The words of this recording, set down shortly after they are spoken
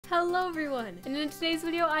Hello everyone, and in today's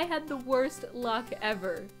video I had the worst luck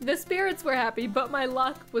ever. The spirits were happy, but my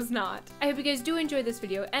luck was not. I hope you guys do enjoy this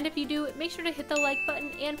video, and if you do, make sure to hit the like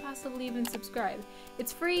button and possibly even subscribe.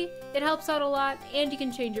 It's free, it helps out a lot, and you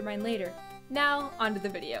can change your mind later. Now, on to the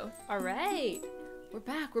video. Alright, we're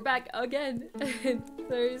back again.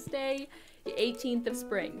 Thursday, the 18th of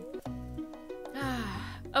spring.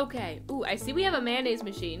 Okay, ooh, I see we have a mayonnaise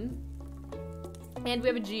machine, and we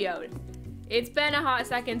have a geode. It's been a hot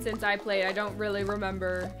second since I played. I don't really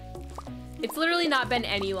remember. It's literally not been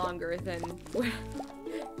any longer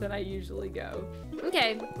than I usually go.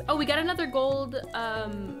 Okay. Oh, we got another gold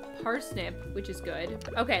parsnip, which is good.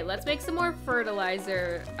 Okay, let's make some more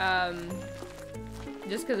fertilizer.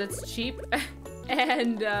 Just because it's cheap.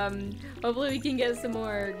 And hopefully we can get some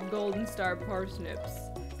more golden star parsnips.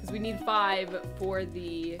 Because we need 5 for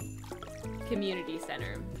the community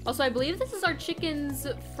center. Also, I believe this is our chicken's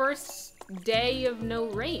first day of no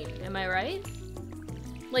rain, am I right?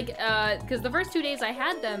 Like, because the first 2 days I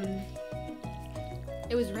had them,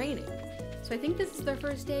 it was raining. So I think this is their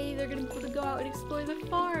first day they're gonna be able to go out and explore the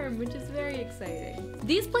farm, which is very exciting.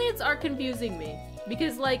 These plants are confusing me,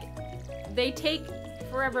 because like, they take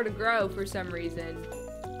forever to grow for some reason.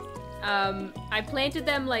 I planted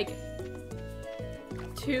them like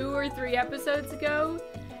 2 or 3 episodes ago,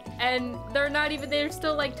 and they're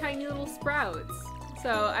still like tiny little sprouts.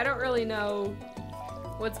 So I don't really know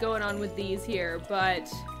what's going on with these here,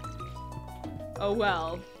 but oh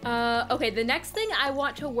well. Okay, the next thing I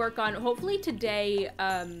want to work on, hopefully today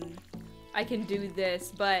I can do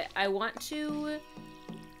this, but I want to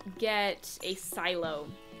get a silo.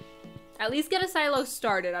 At least get a silo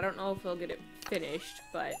started. I don't know if I'll get it finished,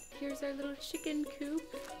 but here's our little chicken coop.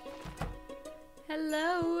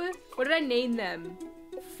 Hello. What did I name them?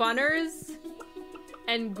 Funners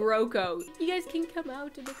and Groko. You guys can come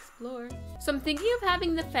out and explore. So I'm thinking of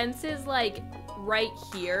having the fences like right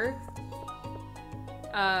here.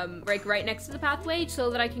 Like right next to the pathway so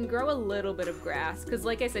that I can grow a little bit of grass. Cause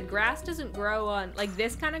like I said, grass doesn't grow on, like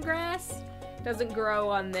this kind of grass doesn't grow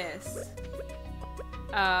on this.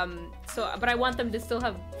 But I want them to still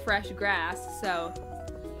have fresh grass. So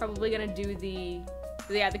probably gonna do the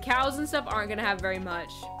cows and stuff aren't gonna have very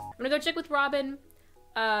much. I'm gonna go check with Robin.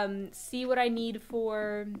 See what I need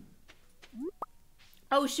for...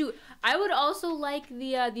 Oh shoot, I would also like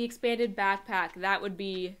the expanded backpack. That would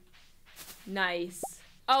be nice.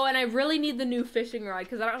 Oh, and I really need the new fishing rod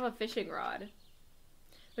because I don't have a fishing rod.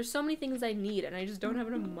 There's so many things I need and I just don't have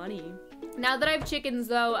enough money. Now that I have chickens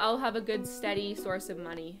though, I'll have a good steady source of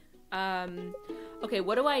money. Okay,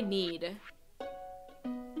 what do I need?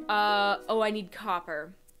 Oh, I need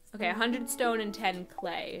copper. Okay, 100 stone and 10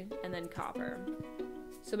 clay, and then copper.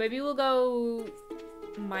 So maybe we'll go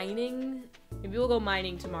mining. Maybe we'll go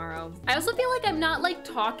mining tomorrow. I also feel like I'm not like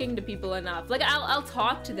talking to people enough. Like I'll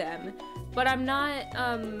talk to them, but I'm not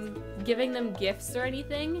giving them gifts or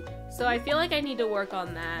anything. So I feel like I need to work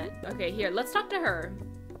on that. Okay, here, let's talk to her.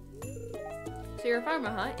 So you're a farmer,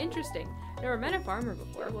 huh? Interesting. Never met a farmer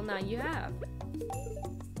before. Well, now you have.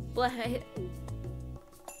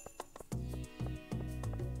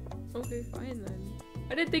 Okay, fine then.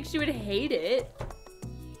 I didn't think she would hate it.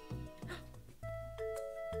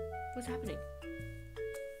 What's happening?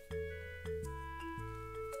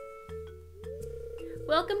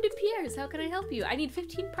 Welcome to Pierre's. How can I help you? I need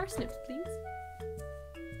 15 parsnips, please.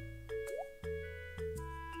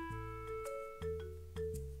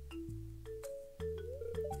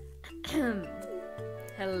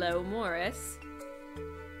 Hello, Morris.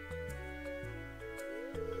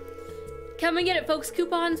 Come and get it, folks.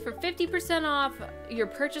 Coupons for 50% off your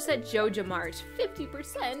purchase at Joja Mart.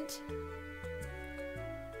 50%?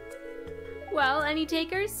 Well, any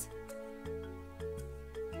takers?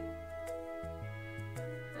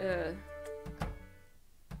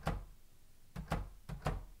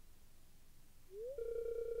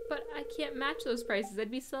 But I can't match those prices.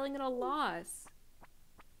 I'd be selling at a loss.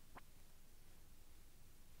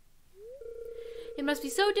 It must be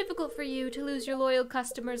so difficult for you to lose your loyal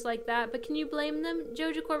customers like that, but can you blame them?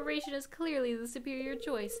 Joja Corporation is clearly the superior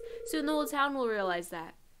choice. Soon the whole town will realize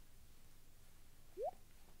that.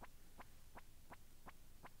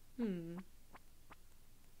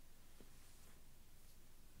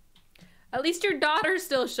 At least your daughter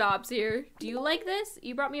still shops here. Do you like this?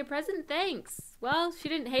 You brought me a present? Thanks. Well, she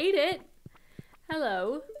didn't hate it.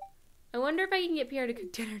 Hello. I wonder if I can get Pierre to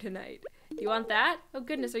cook dinner tonight. Do you want that? Oh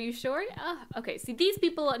goodness, are you sure? Okay, see, these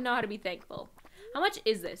people know how to be thankful. How much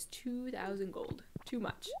is this? 2,000 gold. Too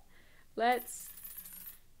much. Let's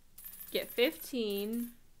get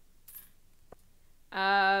 15.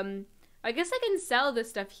 I guess I can sell this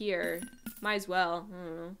stuff here. Might as well. I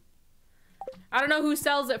don't know. I don't know who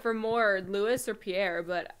sells it for more, Louis or Pierre,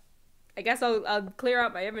 but I guess I'll clear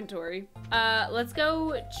out my inventory. Let's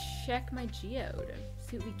go check my geode.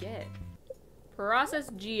 See what we get. Process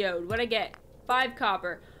geode. What'd I get? 5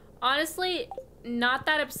 copper. Honestly, not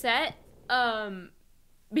that upset.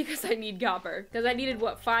 Because I need copper. Because I needed,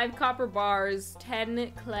 what, 5 copper bars,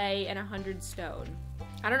 10 clay, and 100 stone.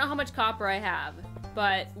 I don't know how much copper I have,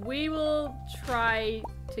 but we will try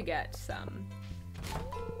to get some.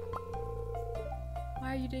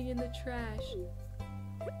 Why are you digging in the trash?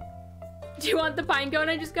 Do you want the pine cone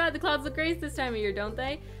I just got? The clouds look great this time of year, don't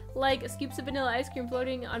they? Like scoops of vanilla ice cream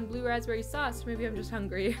floating on blue raspberry sauce. Maybe I'm just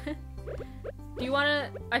hungry. Do you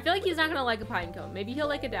wanna... I feel like he's not gonna like a pine cone. Maybe he'll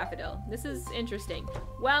like a daffodil. This is interesting.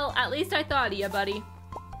 Well, at least I thought of ya, buddy.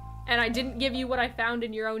 And I didn't give you what I found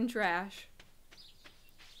in your own trash.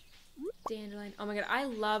 Dandelion. Oh my god, I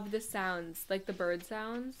love the sounds. Like the bird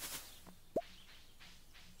sounds.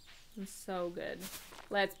 It's so good.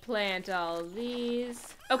 Let's plant all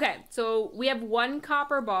these. Okay, so we have 1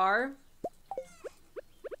 copper bar.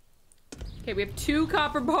 Okay, we have 2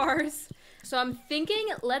 copper bars. So I'm thinking,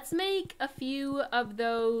 let's make a few of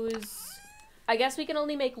those. I guess we can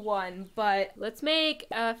only make 1, but let's make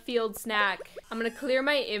a field snack. I'm gonna clear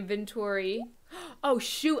my inventory. Oh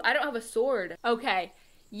shoot, I don't have a sword. Okay,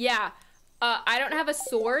 yeah. I don't have a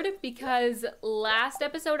sword because last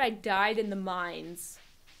episode I died in the mines.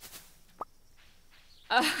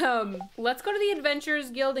 Let's go to the Adventurers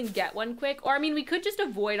Guild and get one quick. Or, I mean, we could just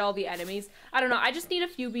avoid all the enemies. I don't know. I just need a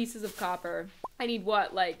few pieces of copper. I need,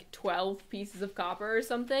 what, like 12 pieces of copper or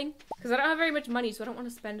something? Because I don't have very much money, so I don't want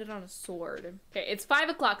to spend it on a sword. Okay, it's 5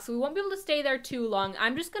 o'clock, so we won't be able to stay there too long.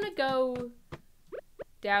 I'm just gonna go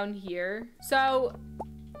down here. So,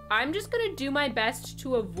 I'm just gonna do my best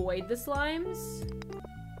to avoid the slimes.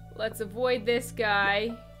 Let's avoid this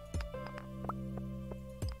guy.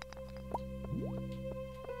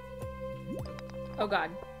 Oh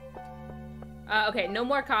god. Okay, no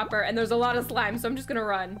more copper, and there's a lot of slime, so I'm just gonna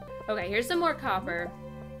run. Okay, here's some more copper.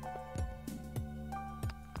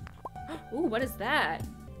 Ooh, what is that?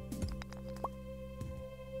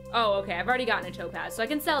 Oh, okay, I've already gotten a topaz, so I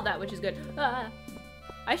can sell that, which is good.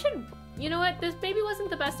 I should, you know what? This maybe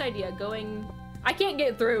wasn't the best idea, going... I can't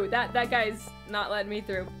get through. That guy's not letting me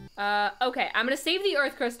through. Okay, I'm gonna save the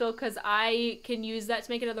earth crystal, because I can use that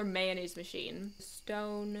to make another mayonnaise machine.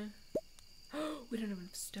 Stone... We don't have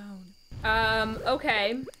enough stone.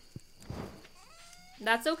 Okay.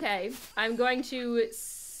 That's okay. I'm going to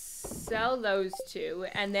sell those 2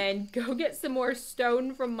 and then go get some more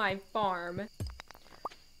stone from my farm.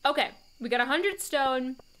 Okay, we got 100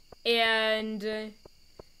 stone and the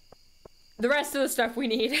rest of the stuff we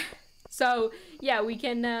need. So, yeah, we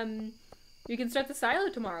can start the silo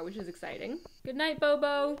tomorrow, which is exciting. Good night,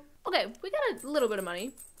 Bobo. Okay, we got a little bit of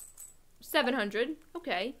money. 700,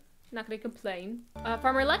 okay. Not gonna complain.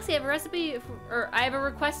 Farmer Lexi, I have a recipe, I have a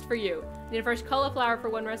request for you. I need a fresh cauliflower for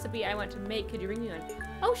 1 recipe I want to make. Could you bring me one?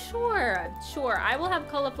 Oh, sure, sure. I will have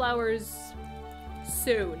cauliflowers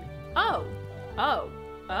soon. Oh.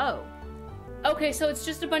 Okay, so it's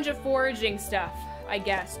just a bunch of foraging stuff, I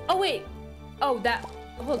guess. Oh, wait. Oh,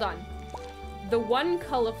 hold on. The 1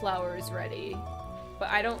 cauliflower is ready, but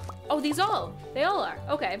I don't, oh, they all are.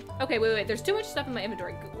 Okay, wait, there's too much stuff in my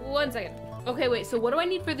inventory. 1 second. Okay, wait, so what do I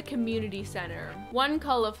need for the community center? 1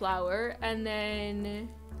 cauliflower, and then...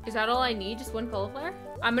 Is that all I need? Just 1 cauliflower?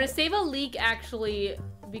 I'm gonna save a leek, actually,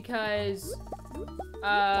 because...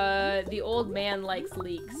 the old man likes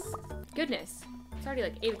leeks. Goodness. It's already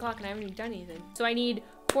like 8 o'clock and I haven't even done anything. So I need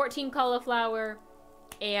 14 cauliflower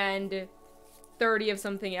and 30 of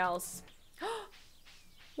something else.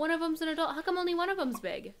 One of them's an adult. How come only one of them's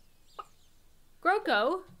big?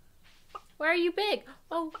 Groko? Why are you big?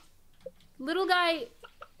 Oh... Little guy,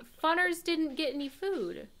 Funners didn't get any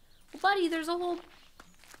food. Well, buddy, there's a whole...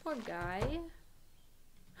 Poor guy.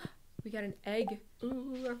 We got an egg.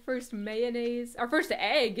 Ooh, our first mayonnaise. Our first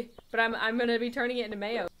egg! But I'm gonna be turning it into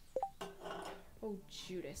mayo. Oh,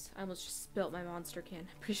 Judas. I almost just spilt my monster can. I'm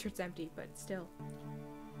pretty sure it's empty, but still.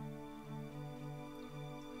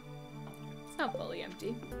 It's not fully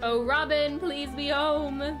empty. Oh, Robin, please be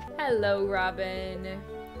home. Hello, Robin.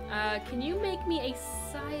 Can you make me a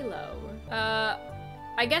silo?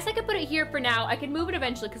 I guess I could put it here for now. I can move it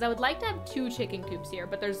eventually because I would like to have 2 chicken coops here,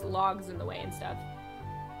 but there's logs in the way and stuff.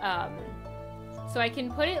 So I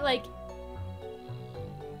can put it like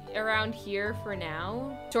around here for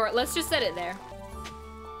now. Sure, let's just set it there.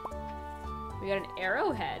 We got an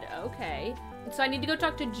arrowhead, okay. So I need to go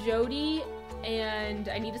talk to Jody and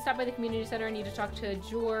I need to stop by the community center. I need to talk to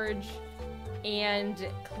George and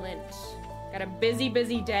Clint. Got a busy,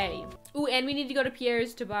 busy day. Ooh, and we need to go to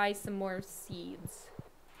Pierre's to buy some more seeds.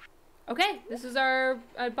 Okay, this is our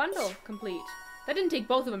bundle complete. That didn't take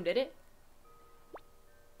both of them, did it?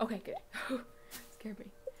 Okay, good. Scared me.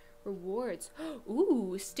 Rewards.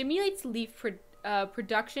 Ooh, stimulates leaf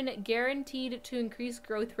production, guaranteed to increase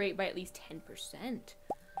growth rate by at least 10%.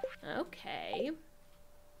 Okay.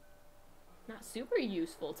 Not super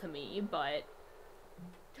useful to me, but...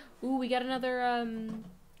 Ooh, we got another,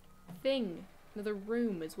 thing. Another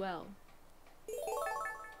room as well.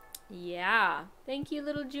 Yeah. Thank you,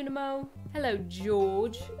 little Junimo. Hello,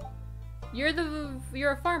 George. You're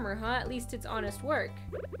a farmer, huh? At least it's honest work.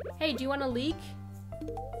 Hey, do you want a leek?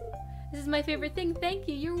 This is my favorite thing. Thank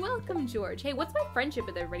you. You're welcome, George. Hey, what's my friendship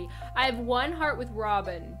with everybody? I have 1 heart with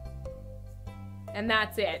Robin. And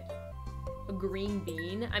that's it. A green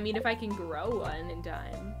bean. I mean, if I can grow one in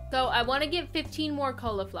time. So I want to get 15 more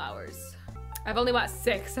cauliflowers. I've only bought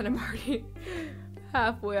 6 and I'm already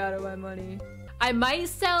halfway out of my money. I might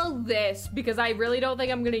sell this because I really don't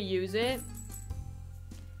think I'm gonna use it.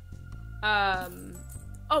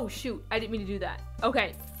 Oh shoot, I didn't mean to do that.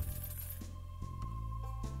 Okay.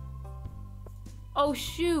 Oh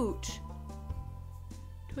shoot.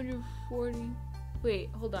 240. Wait,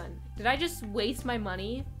 hold on. Did I just waste my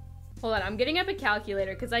money? Hold on, I'm getting up a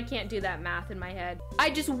calculator because I can't do that math in my head. I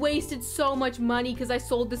just wasted so much money because I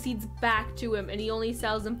sold the seeds back to him and he only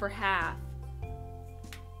sells them for half.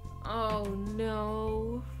 Oh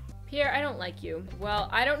no. Pierre, I don't like you. Well,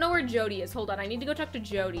 I don't know where Jody is. Hold on, I need to go talk to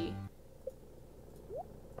Jody.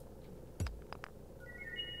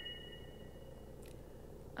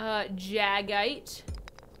 Jagite.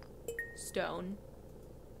 Stone.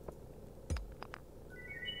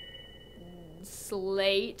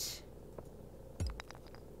 Slate.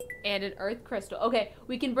 And an earth crystal. Okay,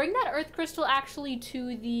 we can bring that earth crystal actually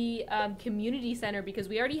to the community center because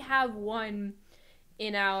we already have one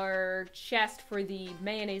in our chest for the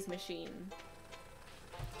mayonnaise machine.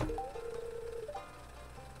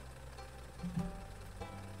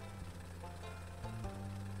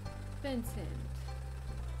 Vincent.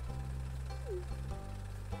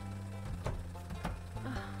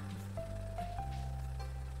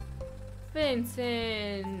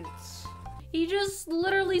 Vincent. He just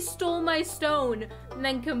literally stole my stone and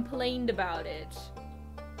then complained about it.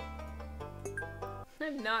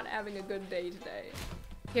 I'm not having a good day today.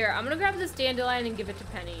 Here, I'm gonna grab this dandelion and give it to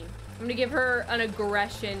Penny. I'm gonna give her an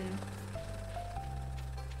aggression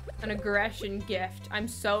gift. I'm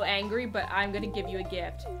so angry, but I'm gonna give you a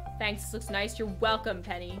gift. Thanks, this looks nice. You're welcome,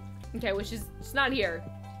 Penny. Okay, well, she's not here.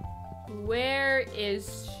 Where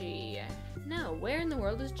is she? No, where in the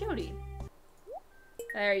world is Jody?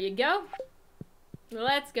 There you go.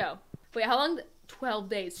 Let's go. Wait, how long? 12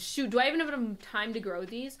 days. Shoot, do I even have enough time to grow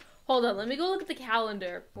these? Hold on, let me go look at the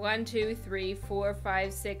calendar. 1, 2, 3, 4,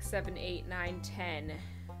 5, 6, 7, 8, 9, 10.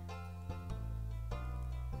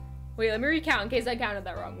 Wait, let me recount in case I counted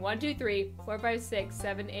that wrong. 1, 2, 3, 4, 5, 6,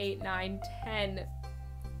 7, 8, 9, 10.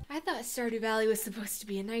 I thought Stardew Valley was supposed to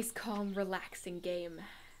be a nice, calm, relaxing game.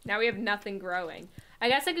 Now we have nothing growing. I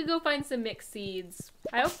guess I could go find some mixed seeds.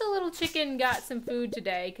 I hope the little chicken got some food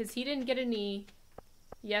today because he didn't get any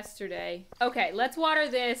yesterday. Okay, let's water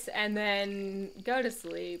this and then go to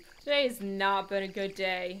sleep. Today's not been a good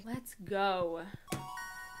day. Let's go.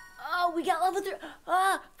 Oh, we got level 3.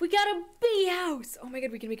 Ah, we got a bee house. Oh my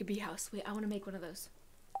god, we can make a bee house. Wait, I want to make one of those.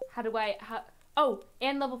 Oh,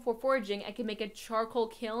 and level 4 foraging. I can make a charcoal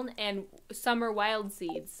kiln and summer wild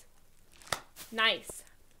seeds. Nice.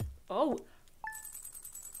 Oh.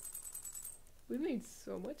 We made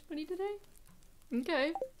so much money today.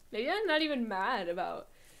 Okay. Maybe I'm not even mad about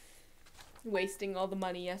wasting all the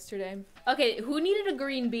money yesterday. Okay, who needed a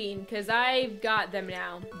green bean? Because I've got them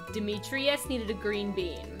now. Demetrius needed a green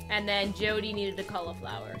bean. And then Jody needed a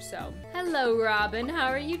cauliflower, so. Hello, Robin. How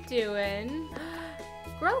are you doing?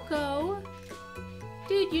 Groko.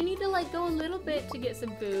 Dude, you need to, like, go a little bit to get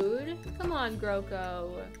some food. Come on,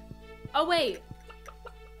 Groko. Oh, wait.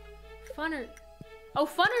 Funner. Oh,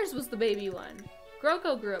 Funners was the baby one.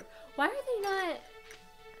 Groko grew up. Why are they not...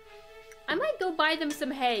 I might go buy them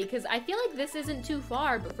some hay, because I feel like this isn't too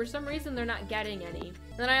far, but for some reason they're not getting any.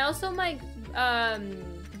 Then I also might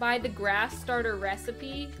buy the grass starter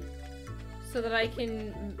recipe so that I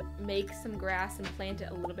can make some grass and plant it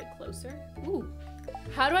a little bit closer. Ooh.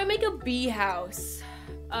 How do I make a bee house?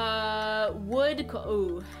 Wood...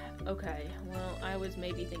 Ooh. Okay. Well, I was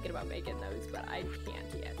maybe thinking about making those, but I can't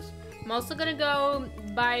yet. I'm also gonna go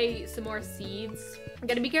buy some more seeds. I'm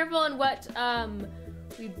gonna be careful on what,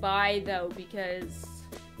 we buy though, because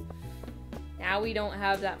now we don't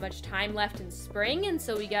have that much time left in spring, and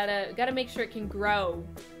so we gotta make sure it can grow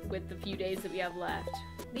with the few days that we have left.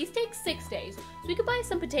 These take 6 days, so we could buy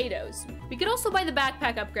some potatoes. We could also buy the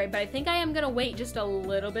backpack upgrade, but I think I am gonna wait just a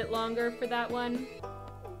little bit longer for that one.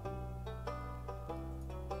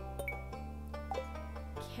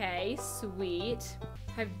 Okay, sweet.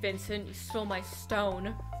 Hi, Vincent, you stole my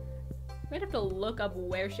stone. Might have to look up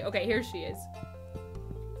where she, okay, here she is.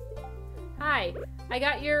 Hi, I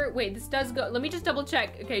got your, wait, this does go, let me just double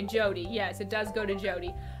check. Okay, Jody, yes, it does go to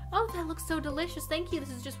Jody. Oh, that looks so delicious. Thank you. This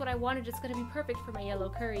is just what I wanted. It's gonna be perfect for my yellow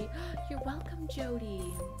curry. You're welcome,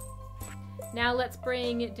 Jody. Now let's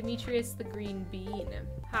bring Demetrius the green bean.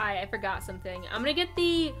 Hi, I forgot something. I'm gonna get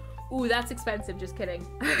the, ooh, that's expensive. Just kidding.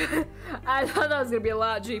 I thought that was gonna be a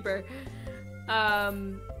lot cheaper.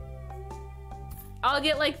 I'll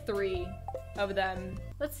get like 3 of them.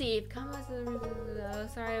 Let's see.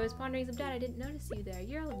 Sorry, I was pondering some data. I didn't notice you there.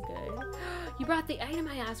 You're all good. You brought the item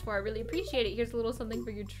I asked for. I really appreciate it. Here's a little something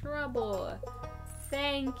for your trouble.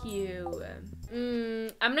 Thank you.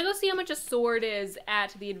 I'm gonna go see how much a sword is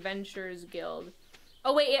at the Adventurers Guild.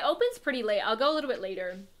 Oh wait, it opens pretty late. I'll go a little bit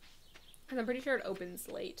later, because I'm pretty sure it opens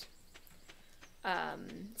late. So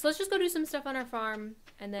let's just go do some stuff on our farm,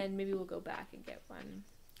 and then maybe we'll go back and get one.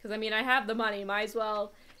 Because I mean, I have the money. Might as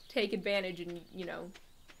well take advantage and, you know,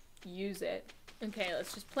 use it. Okay,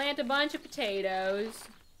 let's just plant a bunch of potatoes.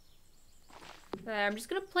 I'm just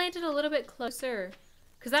gonna plant it a little bit closer.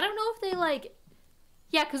 Because I don't know if they, like...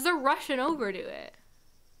 Yeah, because they're rushing over to it.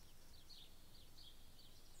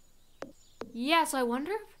 Yeah, so I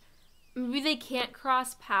wonder if maybe they can't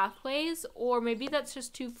cross pathways, or maybe that's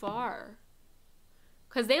just too far.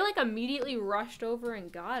 Because they, like, immediately rushed over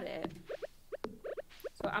and got it.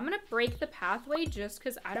 So I'm gonna break the pathway just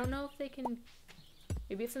because I don't know if they can...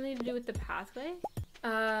 Maybe it's something to do with the pathway?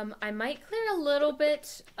 I might clear a little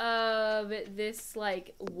bit of this,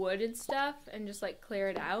 like, wood and stuff and just, like, clear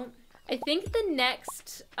it out. I think the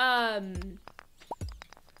next,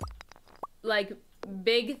 like,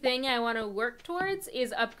 big thing I want to work towards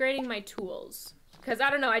is upgrading my tools. Because, I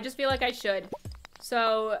don't know, I just feel like I should.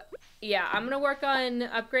 So, yeah, I'm gonna work on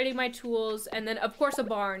upgrading my tools and then, of course, a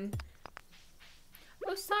barn.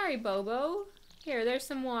 Oh, sorry, Bobo. Here, there's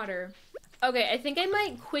some water. Okay, I think I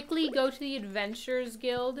might quickly go to the Adventurers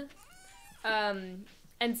Guild, and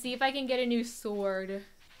see if I can get a new sword.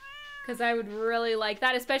 Because I would really like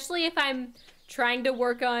that, especially if I'm trying to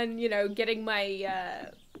work on, you know, getting my,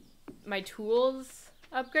 my tools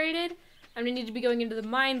upgraded. I'm gonna need to be going into the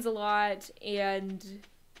mines a lot, and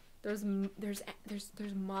there's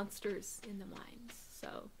monsters in the mines,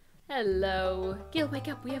 so. Hello. Gil, wake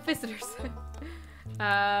up, we have visitors.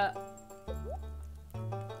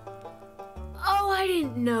 Oh, I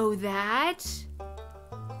didn't know that.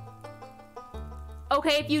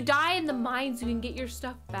 Okay, if you die in the mines, you can get your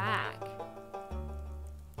stuff back.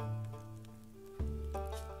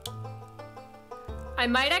 I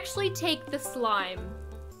might actually take the slime.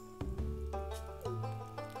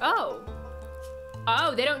 Oh.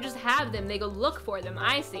 Oh, they don't just have them, they go look for them,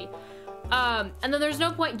 I see. And then there's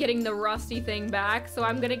no point getting the rusty thing back, so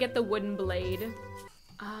I'm gonna get the wooden blade.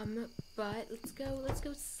 But let's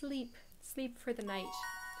go sleep. Sleep for the night.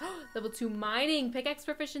 Level 2 mining, pickaxe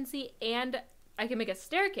proficiency, and I can make a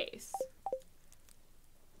staircase.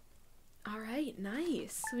 All right,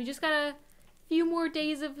 nice. We just got a few more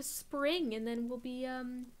days of spring, and then we'll be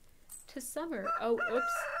to summer. Oh,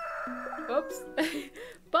 oops, oops.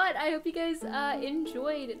 But I hope you guys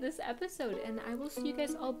enjoyed this episode, and I will see you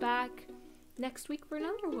guys all back next week for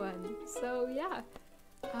another one. So yeah,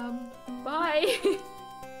 bye.